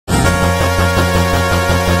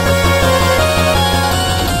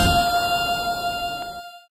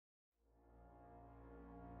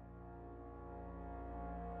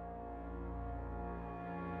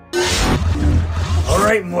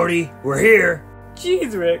Alright, Morty, we're here.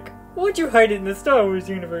 Jeez, Rick, what'd you hide in the Star Wars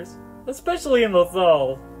universe? Especially in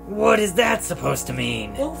Lothal. What is that supposed to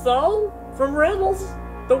mean? Lothal? From Rebels?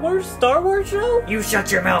 The worst Star Wars show? You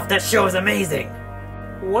shut your mouth, that show is amazing.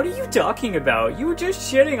 What are you talking about? You were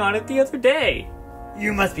just shitting on it the other day.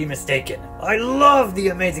 You must be mistaken. I love the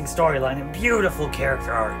amazing storyline and beautiful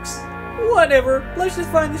character arcs. Whatever, let's just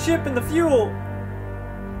find the ship and the fuel.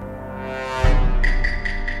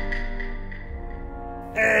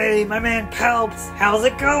 Hey, my man Palps, how's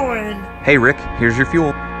it going? Hey Rick, here's your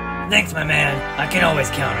fuel. Thanks, my man. I can always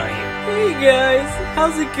count on you. Hey guys,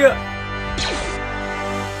 how's it go?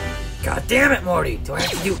 God damn it, Morty. Do I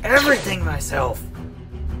have to do everything myself?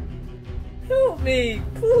 Help me,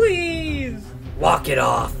 please. Walk it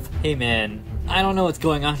off. Hey man, I don't know what's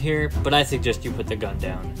going on here, but I suggest you put the gun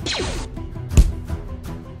down.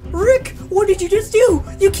 Rick, what did you just do?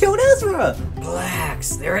 You killed Ezra!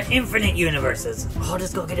 Relax, there are infinite universes. I'll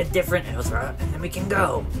just go get a different Ezra, and then we can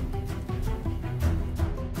go.